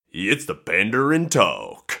It's the Pandarin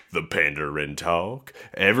Talk. The Pandarin Talk.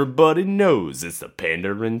 Everybody knows it's the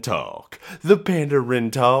Pandarin Talk. The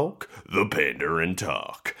Pandarin Talk. The Pandarin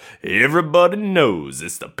Talk. Everybody knows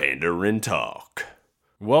it's the Pandarin Talk.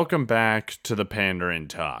 Welcome back to the Pandarin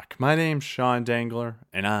Talk. My name's Sean Dangler,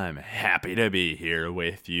 and I'm happy to be here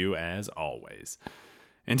with you as always.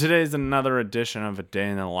 And today's another edition of A Day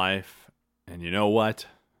in the Life. And you know what?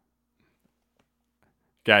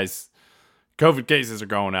 Guys, COVID cases are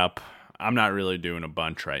going up. I'm not really doing a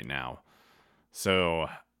bunch right now. So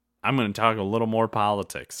I'm going to talk a little more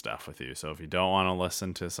politics stuff with you. So if you don't want to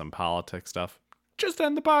listen to some politics stuff, just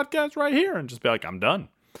end the podcast right here and just be like, I'm done.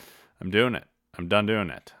 I'm doing it. I'm done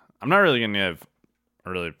doing it. I'm not really going to give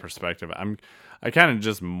a really perspective. I kind of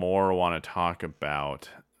just more want to talk about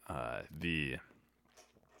the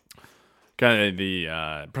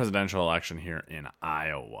presidential election here in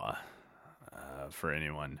Iowa for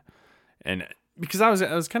anyone. And because I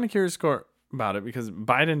was kind of curious about it because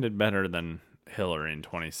Biden did better than Hillary in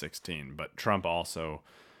 2016, but Trump also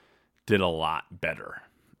did a lot better.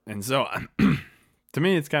 And so to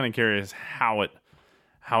me, it's kind of curious how it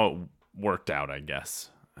worked out, I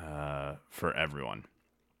guess, for everyone.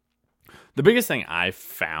 The biggest thing I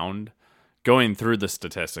found going through the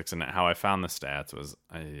statistics and how I found the stats was,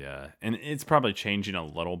 and it's probably changing a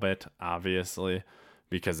little bit, obviously,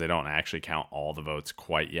 because they don't actually count all the votes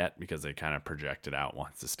quite yet, because they kind of project it out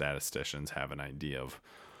once the statisticians have an idea of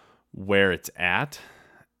where it's at.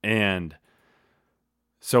 And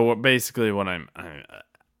so what I'm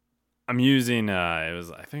using, I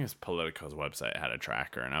think it's Politico's website had a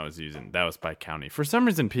tracker, and I was using, that was by county. For some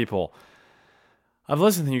reason, I've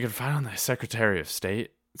listened, you can find on the Secretary of State's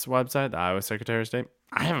website, the Iowa Secretary of State.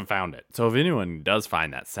 I haven't found it. So if anyone does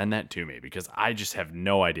find that, send that to me, because I just have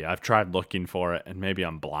no idea. I've tried looking for it, and maybe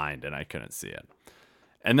I'm blind and I couldn't see it.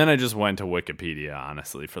 And then I just went to Wikipedia,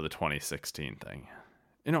 honestly, for the 2016 thing.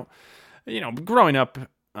 You know, growing up,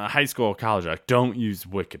 high school, college, like, don't use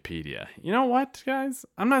Wikipedia. You know what, guys?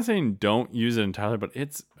 I'm not saying don't use it entirely, but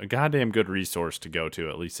it's a goddamn good resource to go to,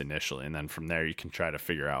 at least initially. And then from there, you can try to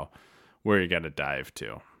figure out where you got to dive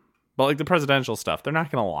to. But like the presidential stuff, they're not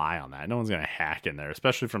going to lie on that. No one's going to hack in there,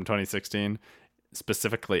 especially from 2016,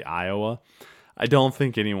 specifically Iowa. I don't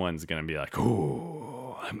think anyone's going to be like,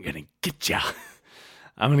 "Ooh, I'm going to get you.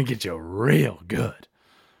 I'm going to get you real good."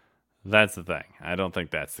 That's the thing. I don't think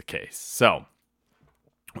that's the case. So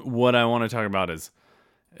what I want to talk about is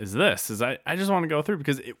I just want to go through,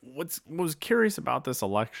 because what was curious about this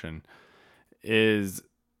election is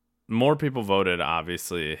more people voted,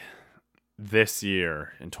 obviously, this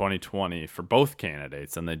year in 2020 for both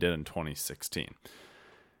candidates than they did in 2016.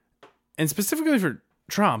 And specifically for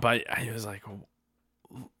Trump, I was like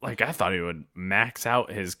I thought he would max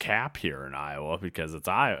out his cap here in Iowa, because it's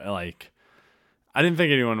Iowa. Like, I didn't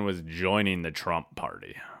think anyone was joining the Trump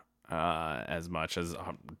party as much, as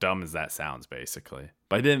dumb as that sounds, basically.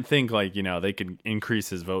 But I didn't think, they could increase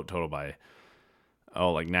his vote total by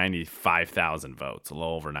 95,000 votes, a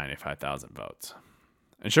little over 95,000 votes.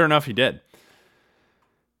 And sure enough, he did.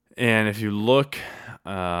 And if you look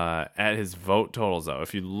at his vote totals, though,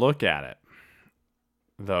 if you look at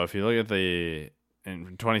in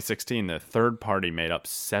 2016, the third party made up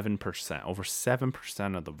 7%, over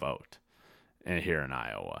 7% of the vote here in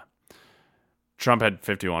Iowa. Trump had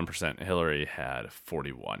 51%, Hillary had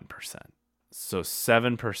 41%. So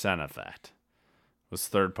 7% of that was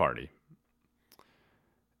third party.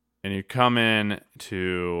 And you come in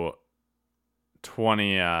to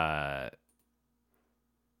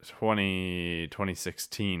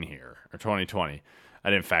 2016 here, or 2020. I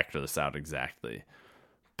didn't factor this out exactly,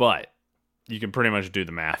 but you can pretty much do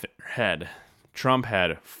the math in your head. Trump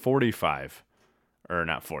had 45, or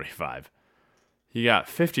not 45. He got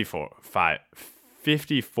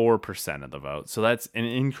 54% of the vote. So that's an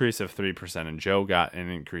increase of 3%, and Joe got an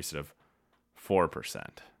increase of 4%.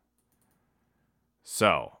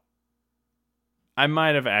 So I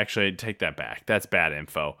might have actually take that back. That's bad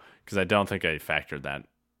info, because I don't think I factored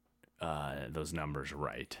those numbers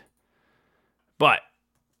right. But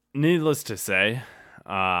needless to say,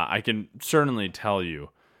 I can certainly tell you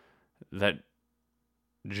that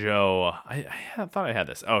Joe, I thought I had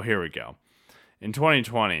this. Oh, here we go. In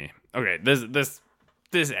 2020, okay, this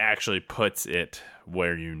actually puts it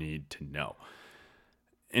where you need to know.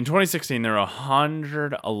 In 2016, there were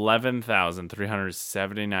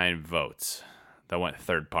 111,379 votes that went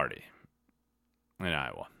third party in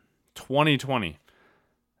Iowa. 2020,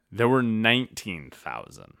 there were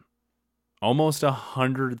 19,000. Almost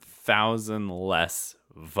 100,000 less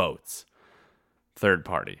votes third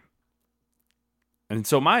party. And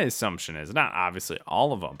so my assumption is, not obviously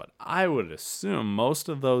all of them, but I would assume most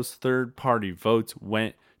of those third-party votes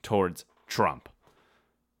went towards Trump.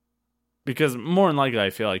 Because more than likely, I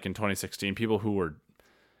feel like in 2016, people who were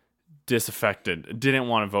disaffected didn't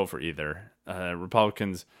want to vote for either.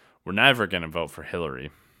 Republicans were never going to vote for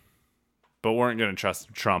Hillary, but weren't going to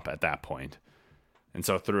trust Trump at that point. And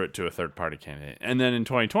so threw it to a third-party candidate. And then in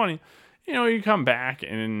 2020, you come back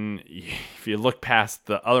and if you look past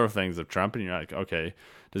the other things of Trump and you're like, okay,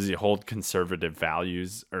 does he hold conservative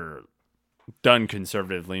values or done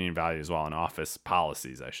conservative leaning values while in office?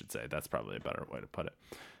 Policies, I should say. That's probably a better way to put it.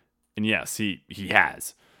 And yes, he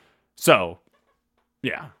has. So,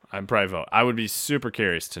 yeah, I'd probably vote. I would be super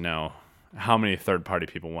curious to know how many third-party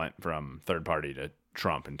people went from third-party to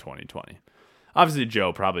Trump in 2020. Obviously,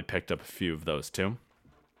 Joe probably picked up a few of those too.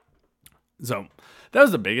 So that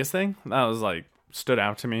was the biggest thing that was stood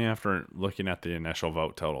out to me after looking at the initial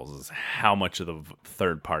vote totals is how much of the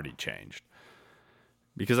third party changed.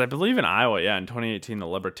 Because I believe in Iowa, in 2018, the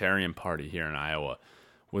Libertarian Party here in Iowa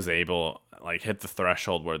was able hit the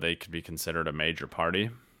threshold where they could be considered a major party.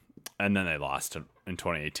 And then they lost in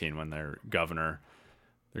 2018 when their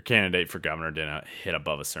candidate for governor didn't hit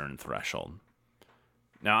above a certain threshold.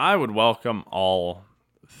 Now, I would welcome all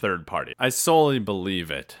third party. I solely believe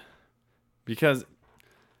it. Because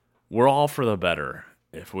we're all for the better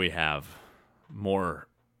if we have more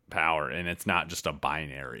power and it's not just a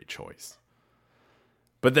binary choice.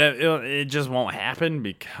 But it just won't happen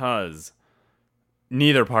because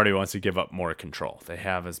neither party wants to give up more control. They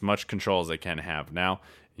have as much control as they can have now.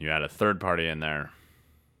 You add a third party in there,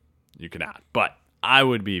 you cannot. But I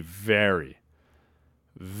would be very,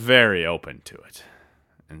 very open to it.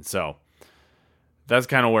 And so that's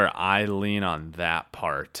kind of where I lean on that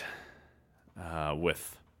part.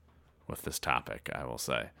 With this topic, I will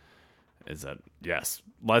say, is that, yes,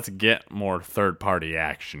 let's get more third-party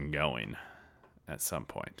action going at some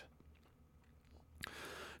point.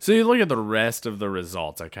 So you look at the rest of the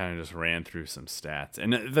results. I kind of just ran through some stats.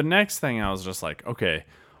 And the next thing I was just like, okay,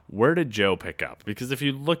 where did Joe pick up? Because if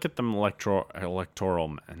you look at the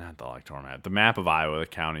the map of Iowa, the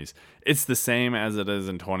counties, it's the same as it is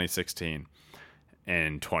in 2016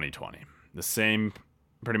 and 2020. The same.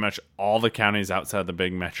 Pretty much all the counties outside the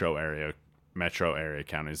big metro area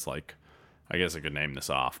counties, I guess I could name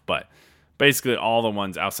this off, but basically all the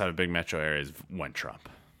ones outside of big metro areas went Trump.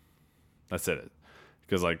 That's it.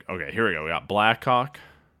 Because okay, here we go. We got Blackhawk.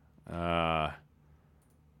 Maybe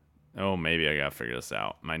I gotta figure this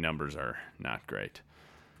out. My numbers are not great.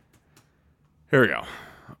 Here we go.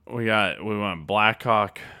 We went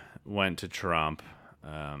Blackhawk went to Trump.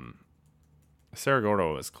 Cerro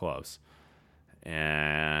Gordo was close.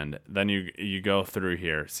 And then you go through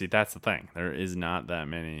here. See, that's the thing. There is not that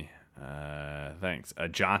many things.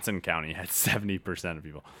 Johnson County had 70% of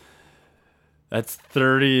people. That's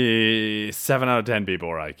 37 out of 10 people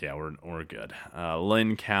were like, yeah, we're good.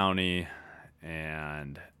 Lynn County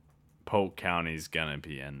and Polk County's gonna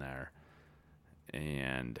be in there.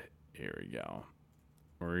 And here we go.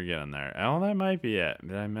 We're getting there. Oh, that might be it.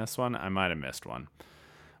 Did I miss one? I might have missed one.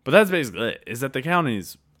 But that's basically it. Is that the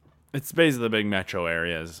counties? It's basically the big metro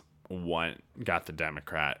areas got the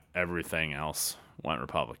Democrat. Everything else went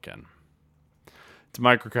Republican. It's a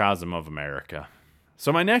microcosm of America.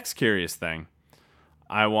 So my next curious thing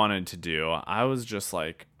I wanted to do, I was just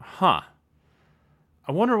like, I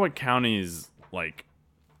wonder what counties,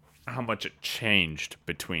 how much it changed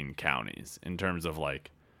between counties in terms of,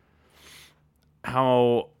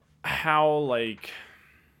 how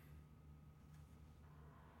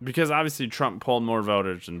because obviously Trump pulled more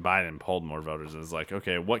voters and Biden pulled more voters. It's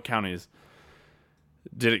okay, what counties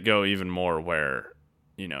did it go even more where,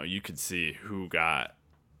 you could see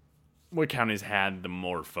what counties had the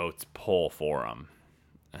more votes pull for them,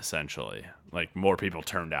 essentially. More people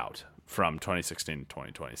turned out from 2016 to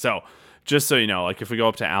 2020. So, just so you know, if we go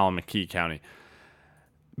up to Allen McKee County,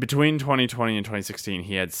 between 2020 and 2016,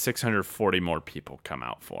 he had 640 more people come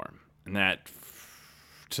out for him. And that,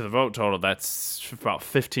 to the vote total, that's about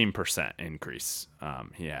 15% increase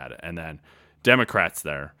he had. And then Democrats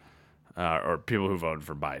there, or people who voted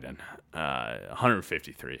for Biden,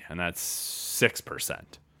 153, and that's 6%.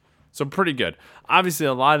 So pretty good. Obviously,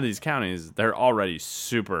 a lot of these counties, they're already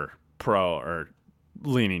super pro or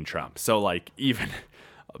leaning Trump. So, even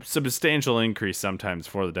a substantial increase sometimes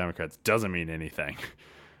for the Democrats doesn't mean anything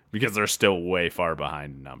because they're still way far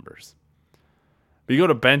behind in numbers. But you go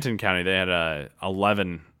to Benton County, they had a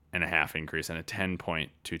 11.5 increase and a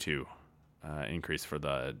 10.22 increase for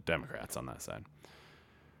the Democrats on that side.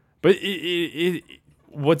 But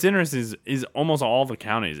what's interesting is almost all the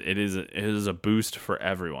counties. It is a boost for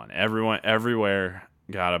everyone. Everyone everywhere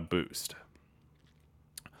got a boost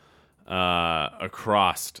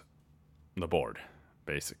across the board,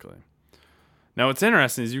 basically. Now, what's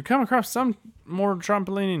interesting is you come across some more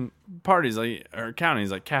Trump-leaning parties or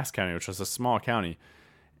counties like Cass County, which was a small county,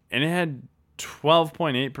 and it had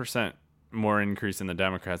 12.8% more increase in the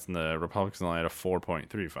Democrats, and the Republicans only had a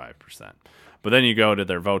 4.35%. But then you go to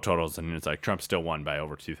their vote totals, and it's like Trump still won by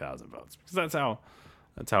over 2,000 votes, because that's how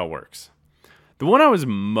it works. The one I was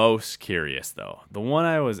most curious, though, the one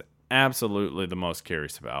I was absolutely the most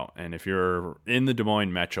curious about, and if you're in the Des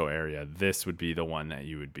Moines metro area, this would be the one that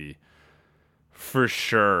you would be for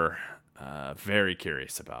sure very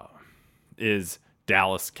curious about, is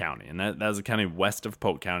Dallas County. And that's a county west of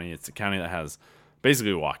Polk County. It's a county that has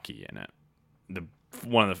basically Waukee in it.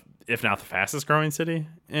 One of the, if not the fastest growing city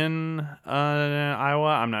in Iowa.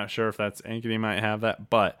 I'm not sure if that's Ankeny might have that,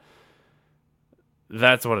 but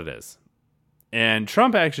that's what it is. And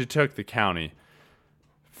Trump actually took the county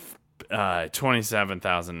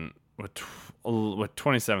 27,000 with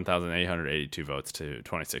 27,882 votes to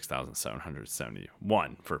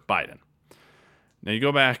 26,771 for Biden. Now you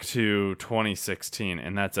go back to 2016,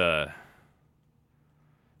 and that's a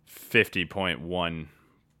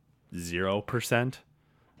 50.10%.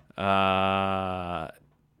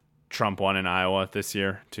 Trump won in Iowa this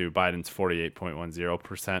year to Biden's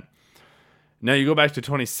 48.10%. Now you go back to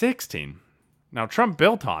 2016. Now Trump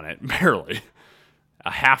built on it barely,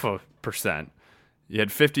 a 0.5%. You had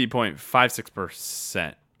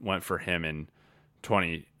 50.56% went for him in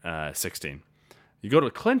 2016. You go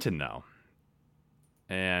to Clinton now,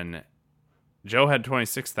 and Joe had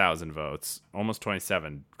 26,000 votes, almost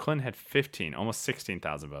 27. Clinton had 15, almost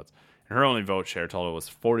 16,000 votes. And her only vote share total was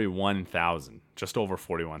 41,000, just over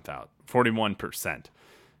 41,000, 41%.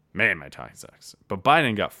 Man, my talking sucks. But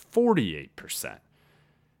Biden got 48%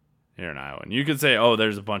 here in Iowa. And you could say, oh,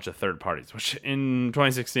 there's a bunch of third parties, which in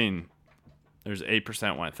 2016, there's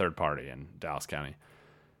 8% went third party in Dallas County.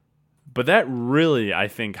 But that really, I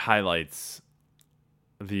think, highlights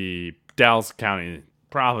the Dallas County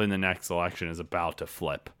probably in the next election is about to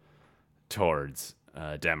flip towards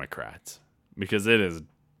Democrats, because it is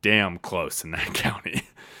damn close in that county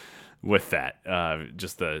with that.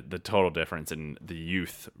 Just the total difference in the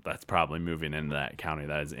youth that's probably moving into that county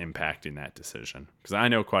that is impacting that decision. Because I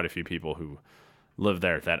know quite a few people who live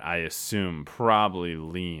there that I assume probably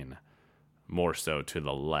lean more so to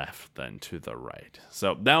the left than to the right.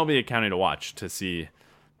 So that'll be a county to watch to see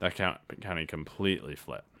that county completely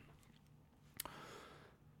flip.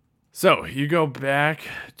 So you go back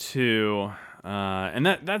to, and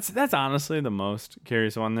that's honestly the most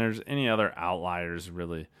curious one. There's any other outliers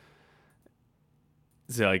really?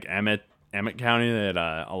 Say like Emmett County, they had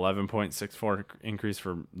a 11.64 increase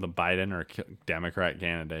for the Biden or Democrat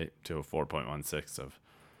candidate to a 4.16 of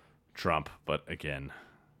Trump. But again,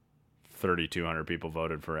 3,200 people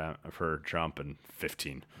voted for Trump and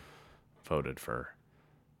 15 voted for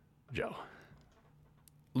Joe.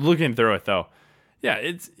 Looking through it though, yeah,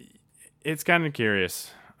 it's kind of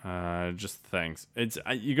curious. Just things.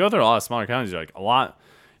 You go through a lot of smaller counties. You're like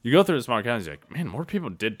you go through the smaller counties. You're like, man, more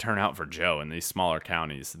people did turn out for Joe in these smaller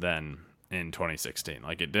counties than in 2016.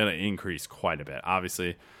 Like it did increase quite a bit.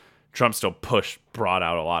 Obviously, Trump still brought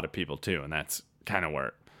out a lot of people too, and that's kind of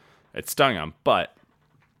where it stung him. But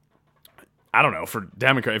I don't know, for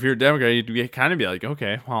Democrat, if you're a Democrat, you'd kind of be like,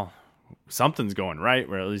 okay, well, something's going right.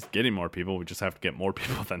 We're at least getting more people. We just have to get more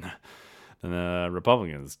people than the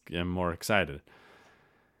Republicans. Get more excited.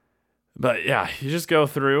 But yeah, you just go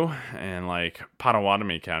through, and like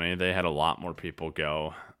Potawatomi County, they had a lot more people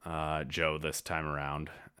go Joe this time around,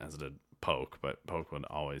 as did Polk, but Polk would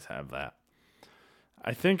always have that.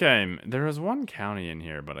 I think there was one county in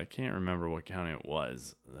here, but I can't remember what county it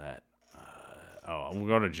was that. We'll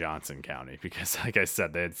go to Johnson County, because like I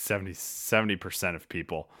said, they had 70% of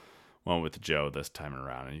people went with Joe this time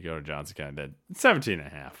around. And you go to Johnson County, they had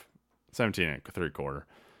 17.5, 17.75.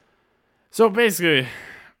 So basically,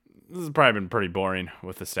 this has probably been pretty boring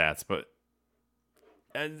with the stats, but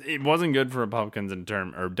it wasn't good for Republicans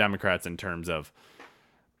or Democrats in terms of,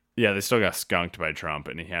 yeah, they still got skunked by Trump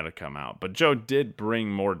and he had to come out. But Joe did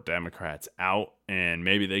bring more Democrats out, and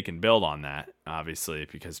maybe they can build on that, obviously,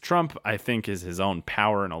 because Trump, I think, is his own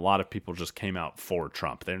power, and a lot of people just came out for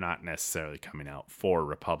Trump. They're not necessarily coming out for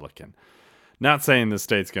Republican. Not saying the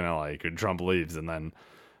state's going to, like, Trump leaves and then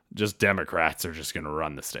just Democrats are just going to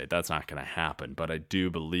run the state. That's not going to happen. But I do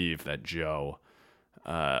believe that Joe,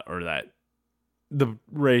 or that the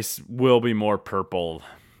race will be more purple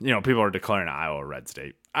people are declaring Iowa a red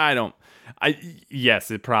state.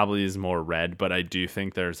 Yes, it probably is more red, but I do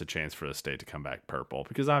think there's a chance for the state to come back purple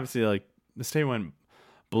because obviously, like, the state went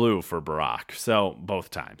blue for Barack, so both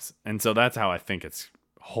times. And so that's how I think it's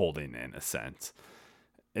holding in a sense,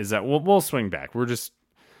 is that we'll swing back.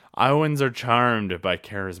 Iowans are charmed by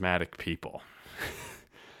charismatic people.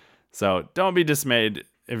 So don't be dismayed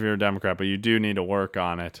if you're a Democrat, but you do need to work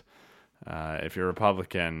on it. If you're a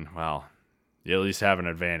Republican, well, you at least have an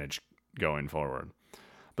advantage going forward.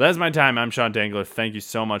 But that's my time. I'm Sean Dangler. Thank you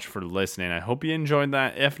so much for listening. I hope you enjoyed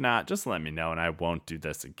that. If not, just let me know and I won't do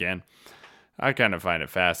this again. I kind of find it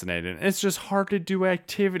fascinating. It's just hard to do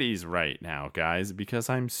activities right now, guys, because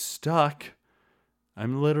I'm stuck.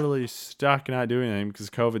 I'm literally stuck not doing anything because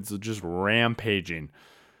COVID's just rampaging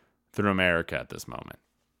through America at this moment.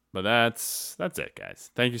 But that's it,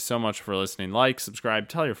 guys. Thank you so much for listening. Like, subscribe,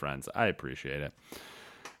 tell your friends. I appreciate it.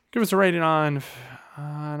 Give us a rating on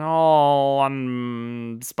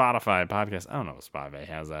Spotify podcast. I don't know if Spotify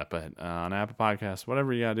has that, but on Apple Podcasts,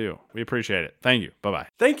 whatever you gotta do. We appreciate it. Thank you. Bye-bye.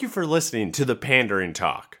 Thank you for listening to the Pandering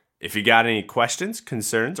Talk. If you got any questions,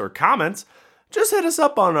 concerns, or comments, just hit us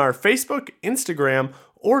up on our Facebook, Instagram,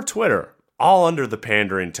 or Twitter, all under the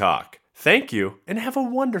Pandering Talk. Thank you, and have a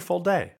wonderful day.